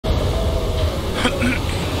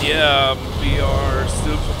Yeah, we are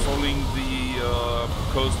still patrolling the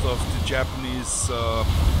coast of the Japanese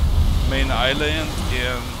main island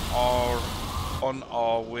and are on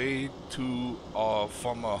our way to our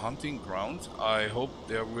former hunting ground. I hope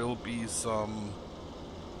there will be some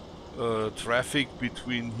traffic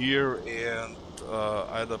between here and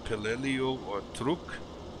either Pelelio or Truk,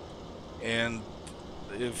 and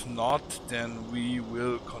if not, then we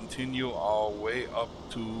will continue our way up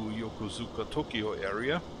to Yokosuka, Tokyo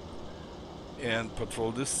area and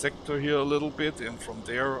patrol this sector here a little bit, and from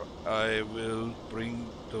there I will bring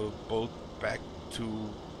the boat back to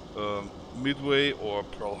Midway or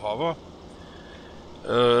Pearl Harbor,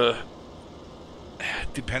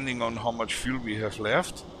 depending on how much fuel we have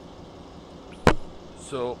left.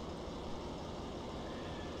 So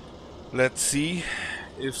let's see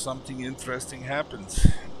if something interesting happens.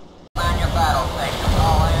 Man your battle station.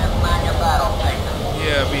 All hands, man your battle station.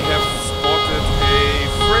 Yeah, we have spotted a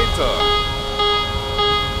freighter.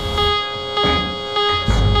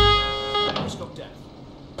 Periscope depth.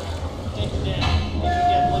 Take it down. You can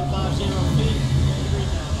get 150 feet.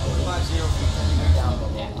 150 feet. 10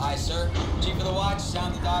 degree down. Aye, sir. Chief of the watch,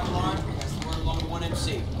 sound the dive alarm. That's the word along with 1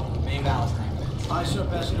 MC. Main ballast tank. Aye, sir.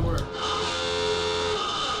 Passing the word.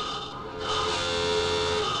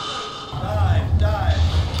 Dive, dive.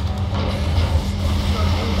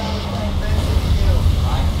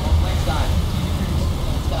 Alright, let's dive.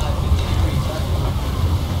 50 degrees, sir.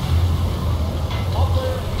 All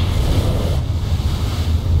clear.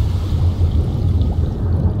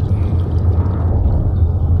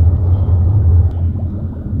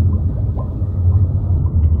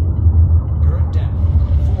 Current depth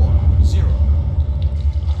 40.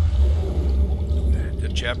 The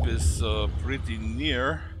Jap is pretty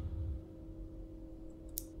near.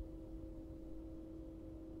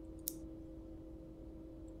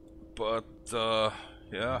 But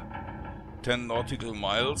yeah, 10 nautical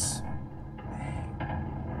miles.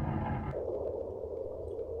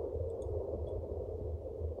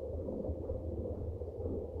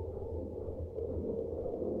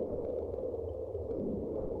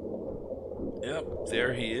 Yep,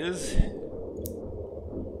 there he is.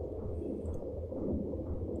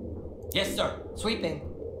 Yes, sir. Sweeping.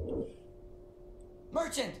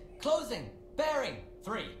 Merchant, closing, bearing,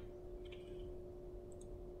 3.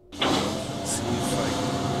 Let's see if I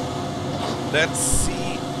can... Let's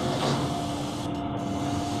see.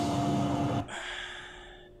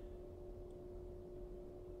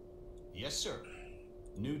 Yes, sir.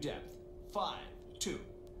 New depth 5-2.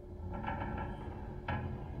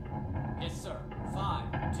 Yes, sir.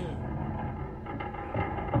 5-2.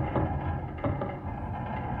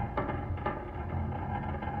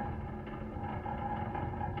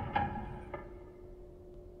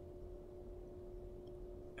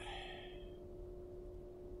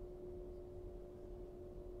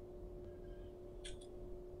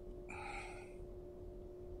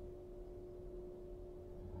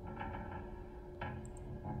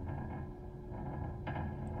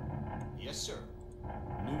 Yes, sir.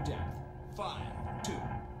 New depth 5-2.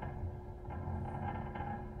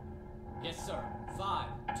 Yes, sir.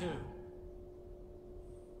 5-2.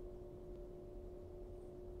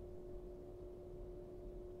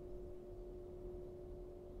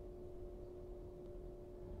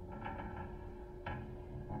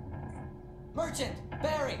 Merchant,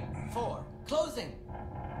 bearing, 4. Closing.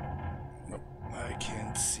 Nope, I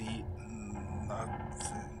can't see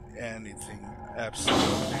nothing, anything,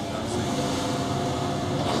 absolutely nothing.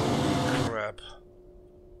 Holy crap.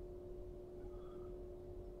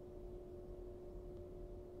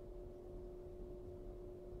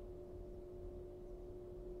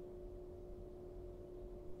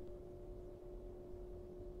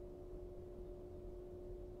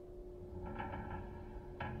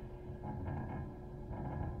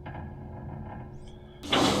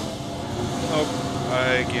 Nope,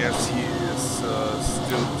 I guess he is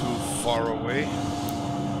still too far away.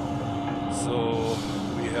 So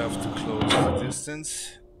we have to close the distance.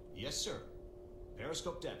 Yes, sir.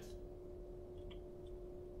 Periscope depth.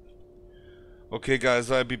 Okay,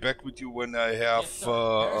 guys, I'll be back with you when I have Yes, sir.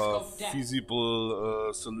 a Periscope depth.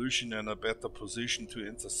 feasible solution and a better position to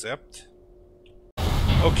intercept.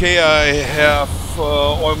 Okay, I have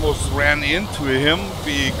almost ran into him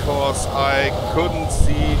because I couldn't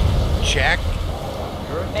see Jack.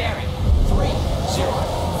 Current Bearing,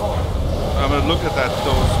 3-0-4. I mean, look at that,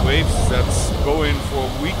 those waves, that's going for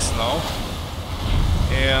weeks now.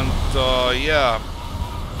 And yeah,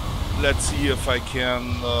 let's see if I can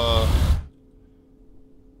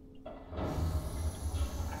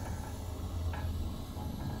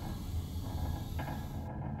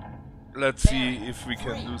let's see if we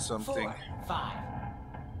can do something. 5.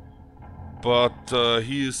 But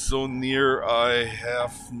he is so near, I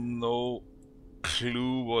have no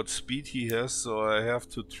clue what speed he has, so I have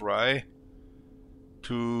to try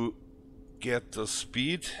to get the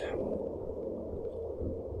speed.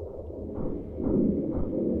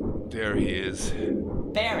 There he is.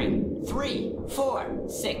 Bearing 3, 4,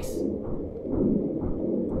 6.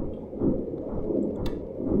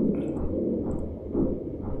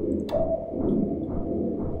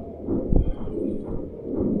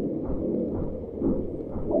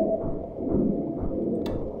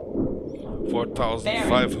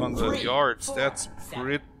 $4,500 yards. That's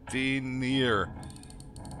pretty near.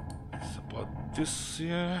 It's about this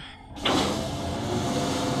here.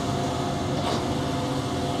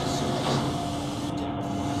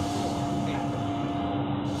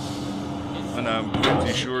 And I'm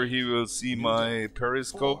pretty sure he will see my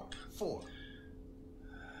periscope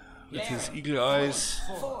with his eagle eyes.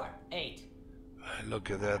 4, 8.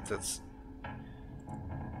 Look at that, that's...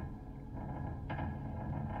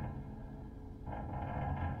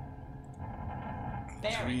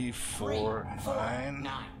 Bearing 3, 4, 9.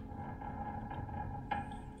 9.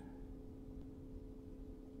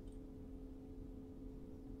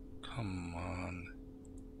 Come on.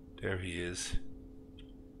 There he is.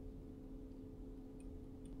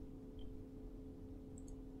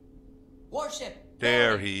 Warship.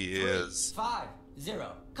 There bearing he 3, is. 5,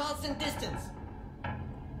 0. Constant distance.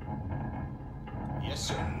 Yes,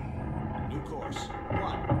 sir. New course.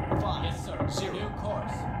 1, 5. Yes, sir. 0. New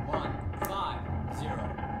course. 1, 5,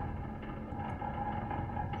 0.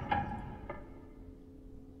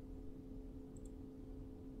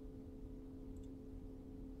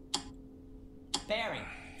 Bearing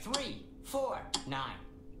 3, 4, 9.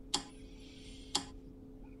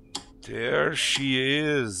 There she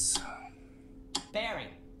is. Bearing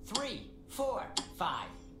 3, 4, 5.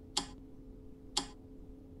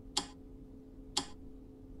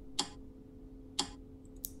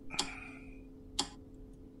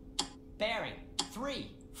 Bearing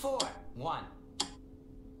 3, 4, 1.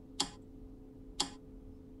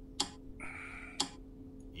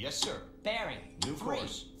 Yes, sir. Bearing New 3,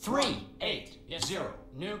 course. 3, 8. Yes, 0. sir.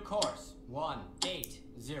 New course 1, 8,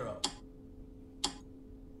 0.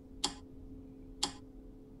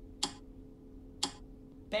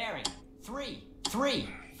 Bearing 3, 3,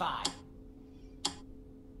 5.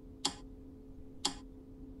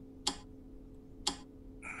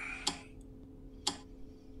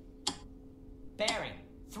 Bearing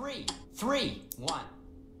 3, 3, 1.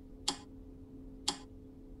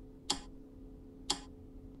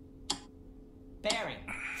 Bearing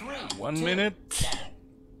 3, 1 2, minute. 7.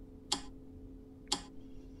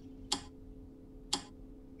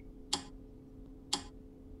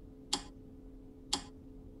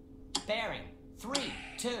 Bearing 3,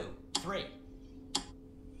 2, 3.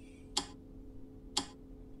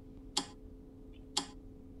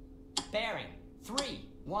 Bearing 3,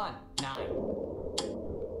 1, 9.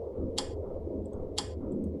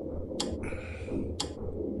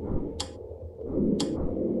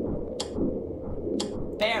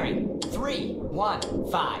 Bearing 3, 1,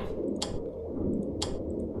 5.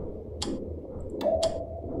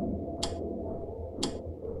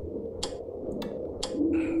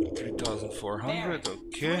 $3,400,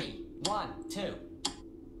 okay. 3, 1, 2.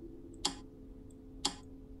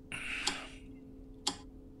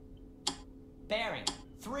 Bearing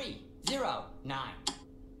 3, 0, 9.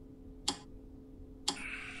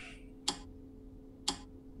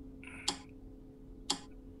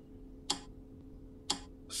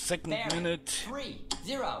 Second Bearing minute. 3,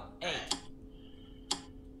 0, 8.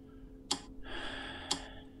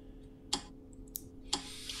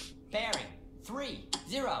 Bearing 3,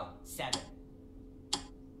 0, 7.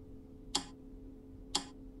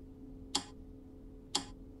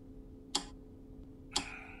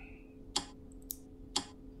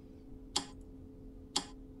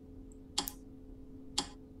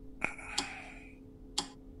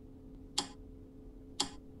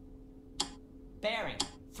 Bearing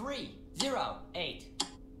 3, 0, 8.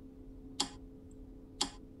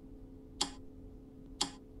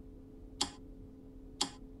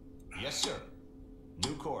 Yes, sir.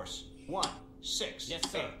 New course. 1, 6. Yes,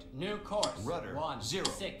 sir. 8. New course. Rudder, 1, 0.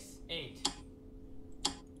 6, 8.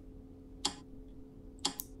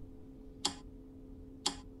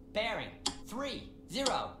 Bearing 3,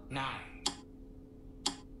 0, 9.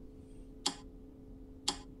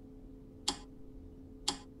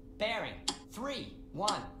 Bearing 3,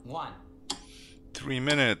 1, 1. 3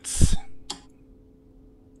 minutes.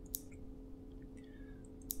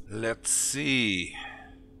 Let's see.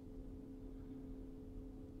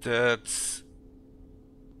 That's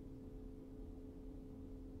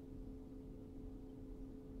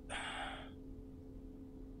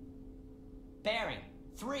Bearing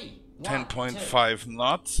 3, 10.5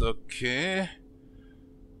 knots, okay.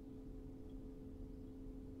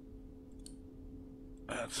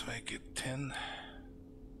 Let's make it 10.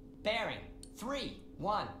 Bearing 3,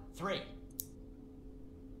 1, 3.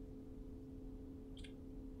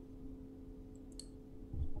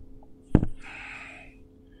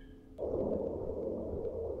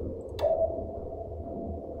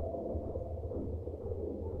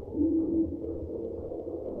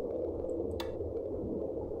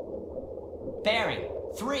 Bearing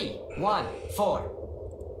 3, 1, 4.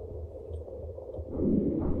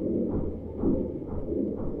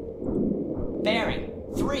 Bearing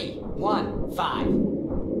 3, 1, 5.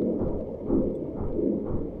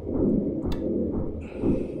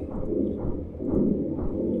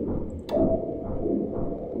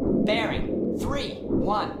 Bearing 3,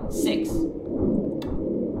 1, 6.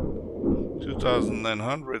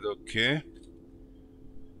 2,900, okay.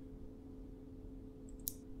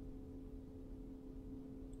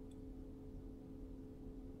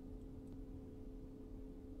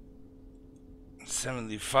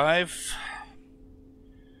 $75.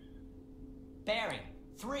 Bearing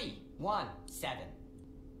 3, 1, 7.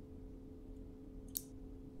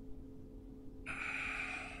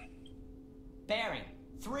 Bearing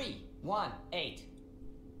 3, 1, 8.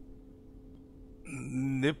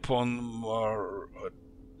 Nippon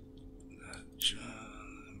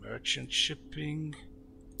merchant shipping.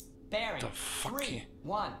 Bearing The fuck 3,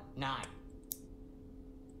 1, 9.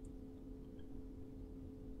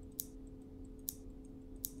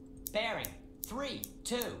 Bearing 3,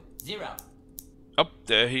 2, 0. Up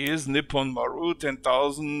there he is, Nippon Maru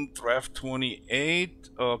 10,000, draft 28.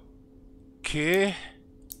 Okay.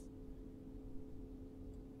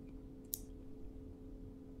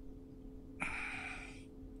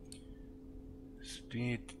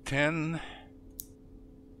 Speed 10.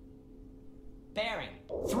 Bearing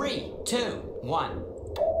 3, 2, 1.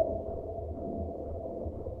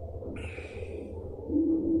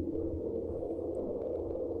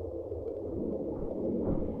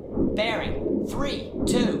 Bearing 3,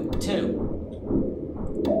 2, 2.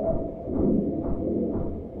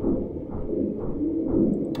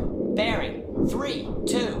 Bearing 3,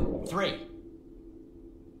 2, 3.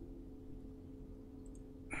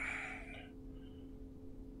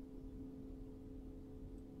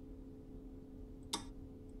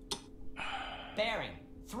 Bearing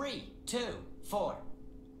 3, 2, 4.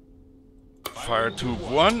 Fire tube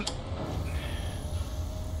 1.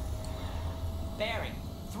 Bearing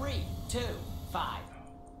 3, 2, 5.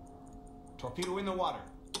 Torpedo in the water.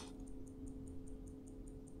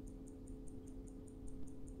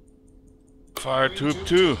 Fire tube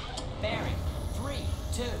 2. Bearing 3,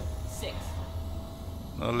 2, 6.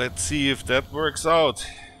 Now let's see if that works out.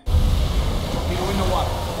 Torpedo in the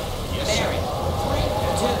water. Yes, Bearing sir. 3,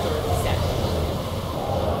 2, 7.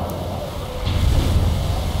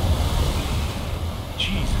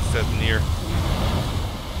 Jesus, that's near.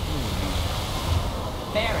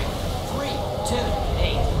 Bearing 3, 2,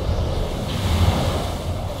 8.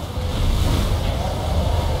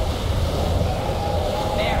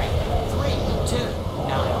 Bearing 3, 2,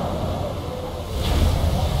 9.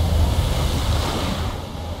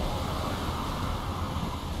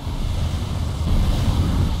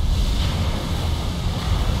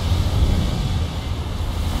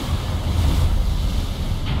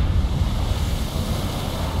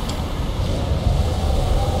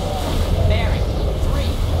 Bearing 3,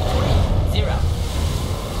 3, 0.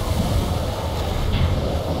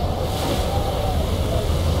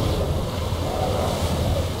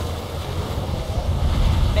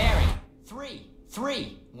 Bearing 3,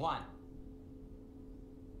 3, 1.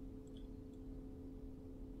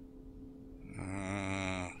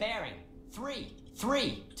 Bearing 3,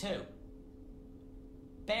 3, 2.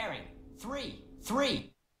 Bearing 3,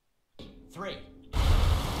 3, 3.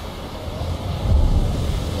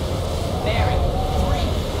 Bearing 3,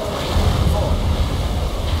 3, 4.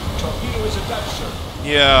 Torpedo is a Dutch, sir.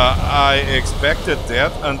 Yeah, I expected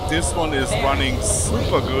that, and this one is running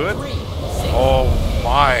super good. Oh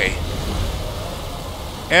my.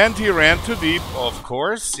 And he ran too deep, of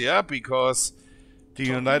course, yeah, because the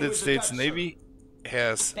United States Navy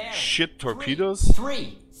has shit torpedoes.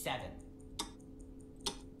 3, 7.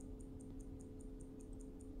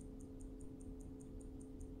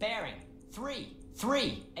 Bearing 3,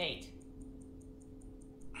 3, 8.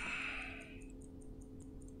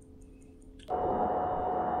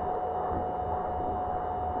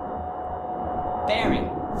 Bearing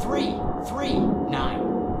 3, 3, 9.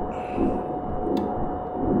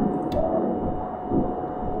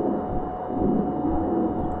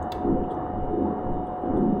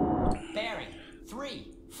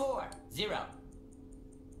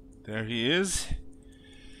 There he is.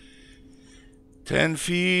 10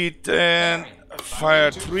 feet and fire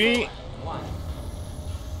 3. 1.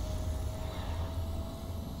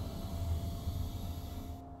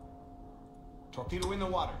 Torpedo in the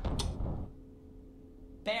water.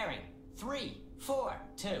 Bearing 3, 4,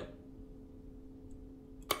 2.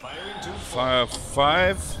 Firing 2. Fire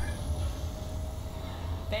 5.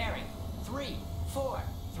 Bearing 3, 4,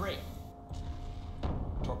 3.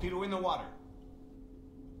 Torpedo in the water.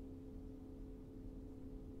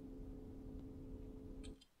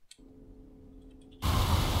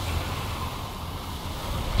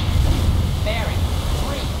 Bearing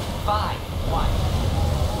 3, 5, 1.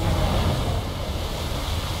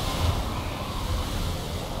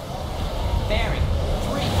 Bearing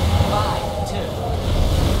 3, 5, 2.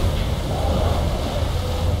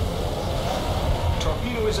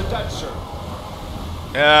 Torpedo is a dud, sir.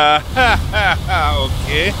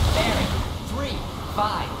 Okay. Bearing 3,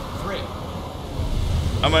 5, 3.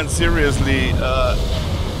 I mean, seriously,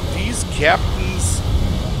 these captains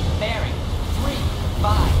Bearing 3,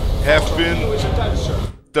 5. have Torpedo been is a dud, sir.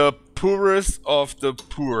 the poorest of the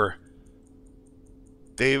poor.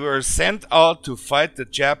 They were sent out to fight the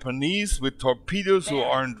Japanese with torpedoes who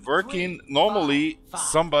aren't working. Normally,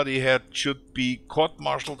 somebody should be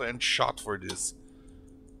court-martialed and shot for this.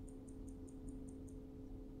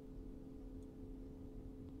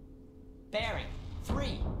 Bearing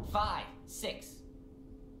 3, 5, 6.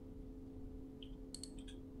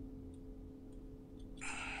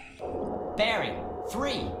 Bearing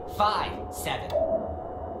 3, 5, 7.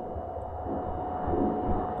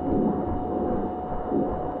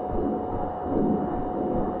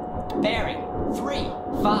 Bearing 3,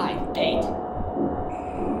 5, 8.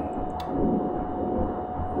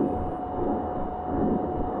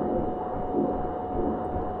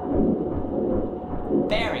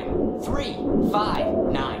 Bearing 3,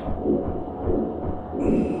 5, 9.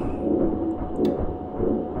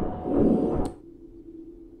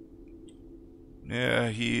 Yeah,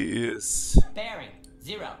 he is, Bearing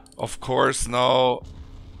 0. of course, now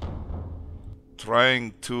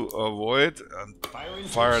trying to avoid and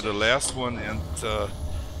fire the last one. And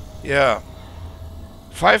yeah,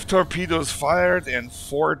 5 torpedoes fired and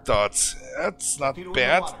 4 dots. That's not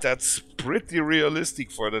bad. That's pretty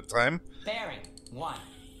realistic for the time. Bearing 1.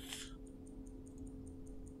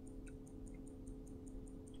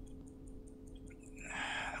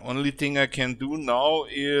 Only thing I can do now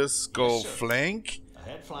is go Yes, sir. flank,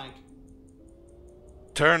 Ahead flank.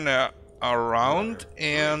 turn around,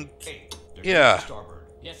 and 8 degrees yeah. to starboard.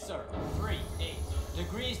 Yes, sir. 3, 8.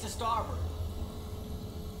 Degrees to starboard.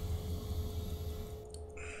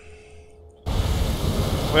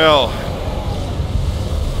 Well,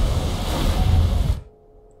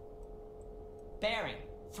 Bearing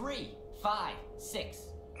 3, 5, 6.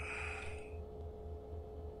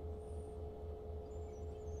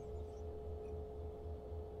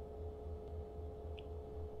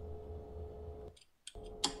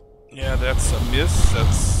 yeah, that's a miss.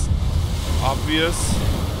 That's obvious.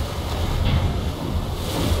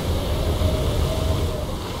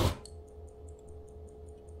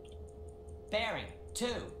 Bearing 2,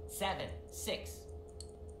 7, 6.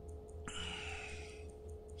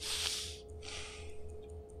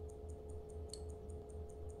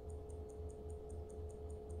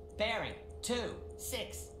 Bearing 2,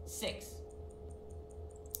 6, 6.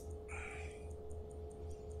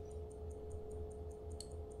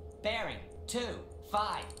 Bearing 2,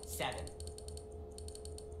 5, 7.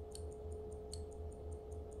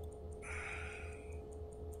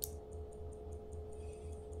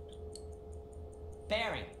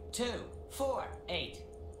 Bearing 2, 4, 8.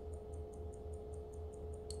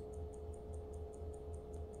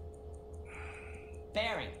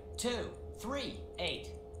 Bearing 2, 3, 8.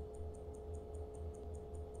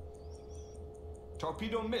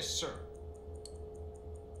 Torpedo missed, sir.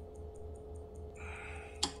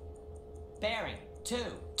 Bearing 2,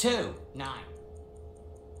 2, 9.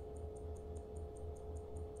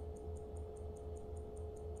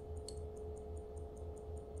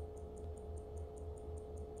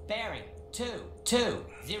 Bearing 2, 2,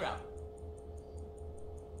 0.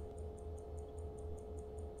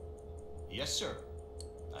 Yes, sir.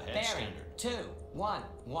 Ahead Bearing standard. 2, 1,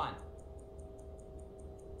 1.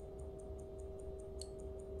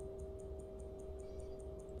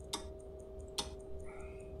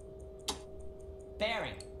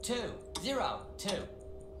 Bearing 2, 0, 2.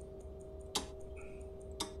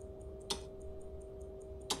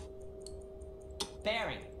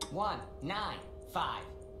 Bearing 1, 9, 5.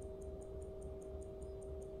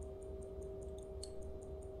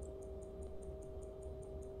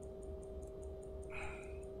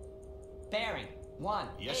 1.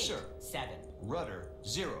 Yes, 8, sir. 7. Rudder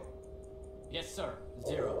 0. Yes, sir.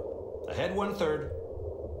 0. Ahead 1/3.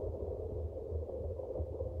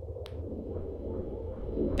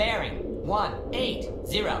 Bearing 1, 8,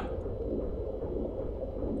 0.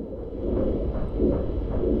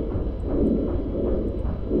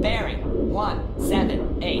 Bearing 1,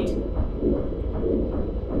 7, 8.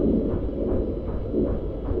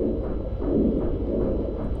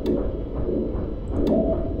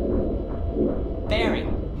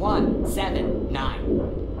 Bearing 1, 7, 9.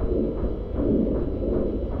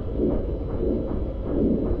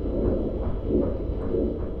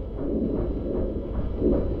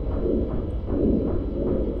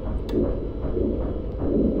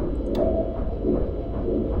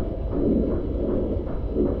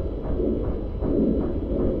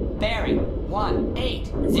 Bearing 1, 8,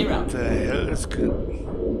 0. What the hell is good?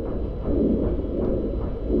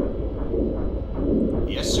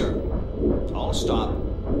 Yes, sir. All stop.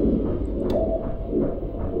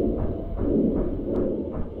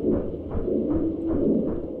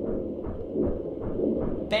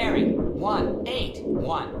 Bearing 1, 8,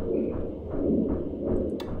 1.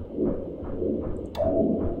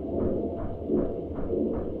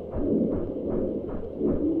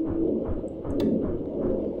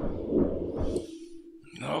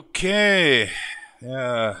 Okay,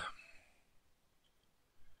 yeah,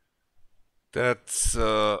 that's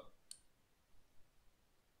a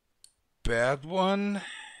bad one.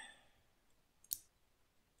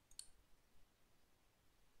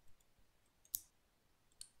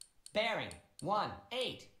 Bearing 1,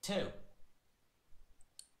 8, 2.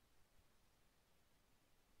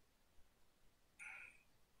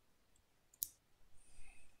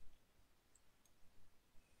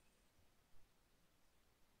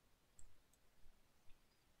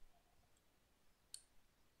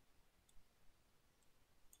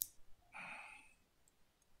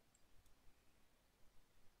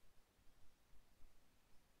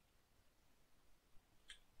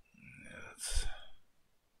 Yes.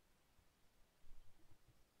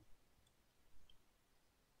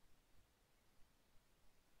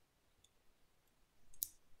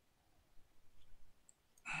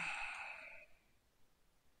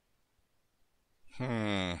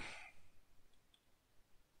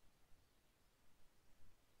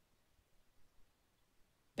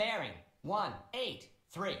 Bearing 1, 8,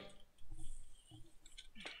 3.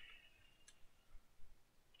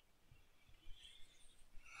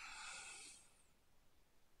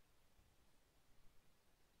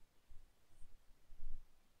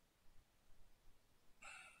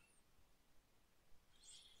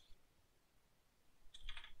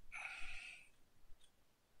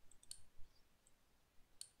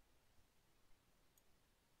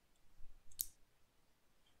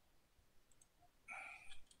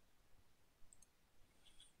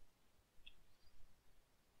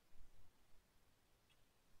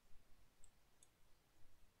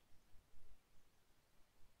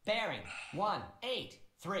 Bearing 1, 8,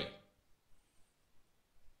 3.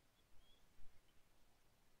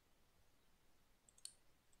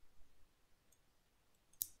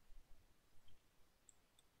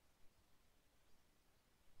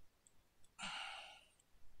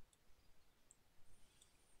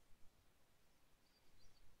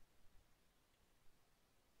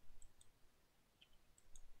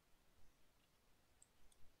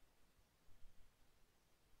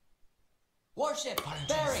 Warship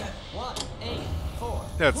bearing 1, 8, 4.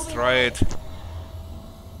 That's Moving right. right.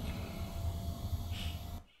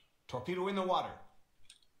 Torpedo in the water.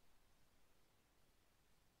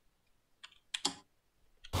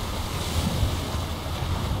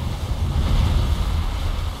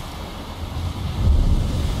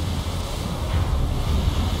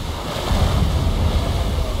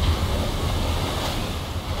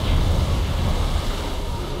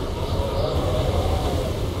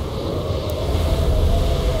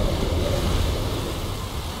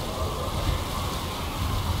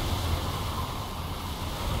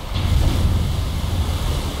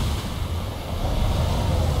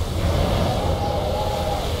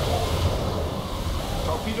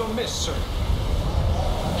 Torpedo miss, sir.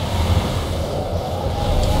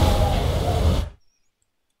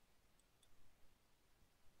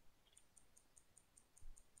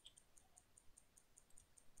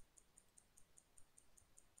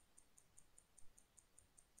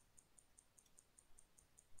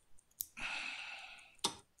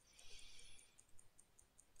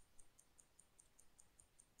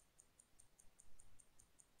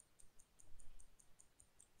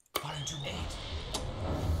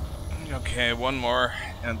 Okay, one more,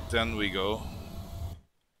 and then we go.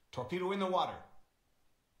 Torpedo in the water.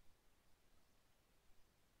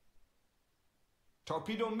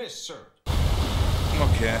 Torpedo missed, sir.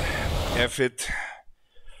 Okay, F it.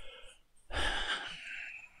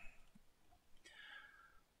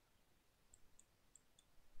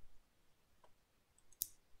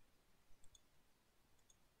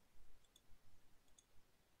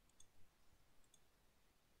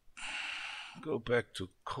 Go back to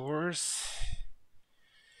course.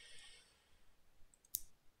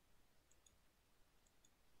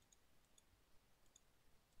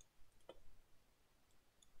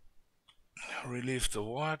 Relieve the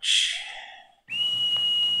watch.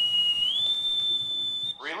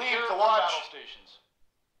 Relieve the watch. Battle stations.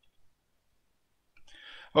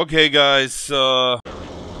 Okay, guys.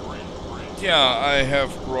 Yeah, I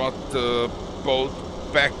have brought the boat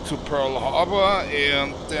back to Pearl Harbor,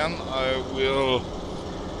 and then I will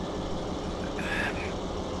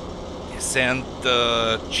send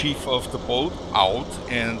the chief of the boat out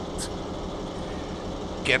and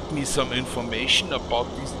get me some information about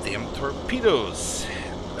these damn torpedoes,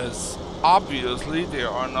 as obviously they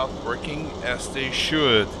are not working as they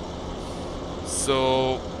should.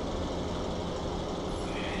 So,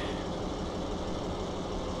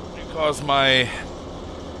 because my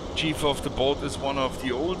chief of the boat is one of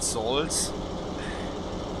the old souls,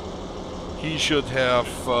 he should have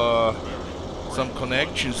some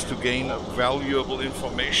connections to gain valuable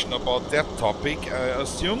information about that topic, I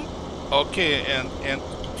assume. Okay, and the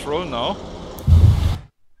patrol now.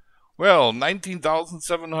 Well,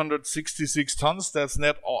 19,766 tons, that's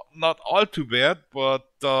not all too bad, but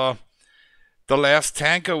the last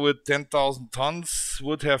tanker with 10,000 tons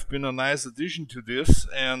would have been a nice addition to this,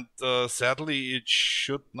 and sadly it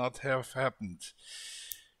should not have happened.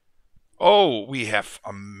 Oh, we have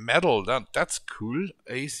a medal, that's cool.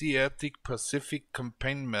 Asiatic Pacific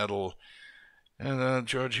Campaign Medal. And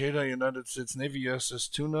George Hader, United States Navy, USS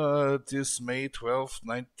Tuna, this May 12,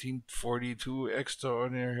 1942,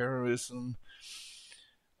 extraordinary heroism.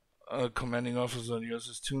 Commanding officer on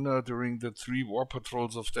USS Tuna during the 3 war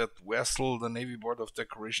patrols of that vessel, the Navy Board of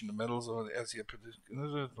Decoration, the medals of the Asia Pacific.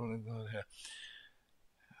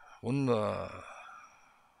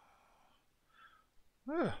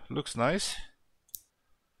 Looks nice.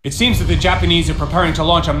 It seems that the Japanese are preparing to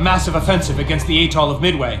launch a massive offensive against the atoll of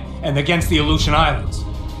Midway and against the Aleutian Islands.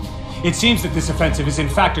 It seems that this offensive is in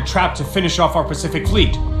fact a trap to finish off our Pacific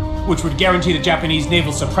Fleet, which would guarantee the Japanese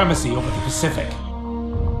naval supremacy over the Pacific.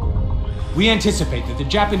 We anticipate that the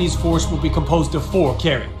Japanese force will be composed of 4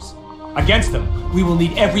 carriers. Against them, we will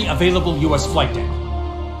need every available US flight deck.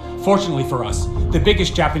 Fortunately for us, the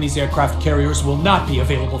biggest Japanese aircraft carriers will not be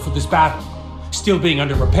available for this battle, still being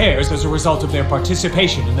under repairs as a result of their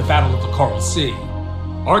participation in the Battle of the Coral Sea.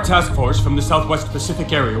 Our task force from the Southwest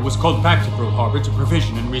Pacific area was called back to Pearl Harbor to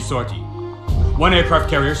provision and resortie. 1 aircraft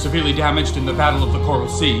carrier severely damaged in the Battle of the Coral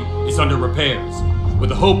Sea is under repairs, with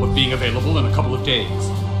the hope of being available in a couple of days.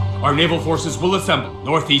 Our naval forces will assemble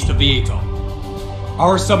northeast of the atoll.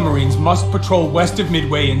 Our submarines must patrol west of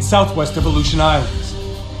Midway and southwest of Aleutian Islands.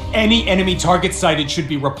 Any enemy target sighted should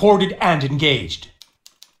be reported and engaged.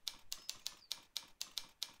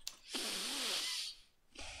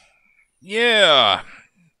 Yeah,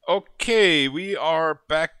 okay, we are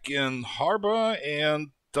back in harbor,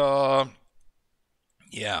 and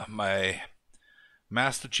yeah, my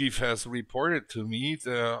Master Chief has reported to me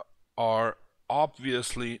there are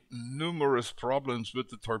obviously numerous problems with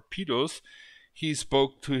the torpedoes. He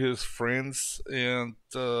spoke to his friends and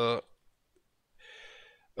a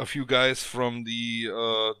few guys from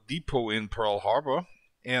the depot in Pearl Harbor,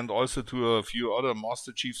 and also to a few other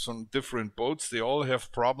Master Chiefs from different boats. They all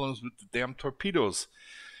have problems with the damn torpedoes.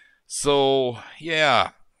 So,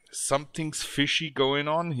 yeah, something's fishy going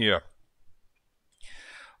on here.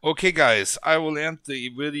 Okay, guys, I will end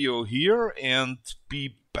the video here and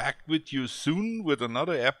be back with you soon with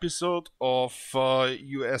another episode of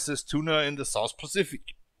USS Tuna in the South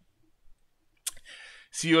Pacific.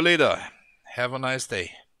 See you later. Have a nice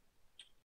day.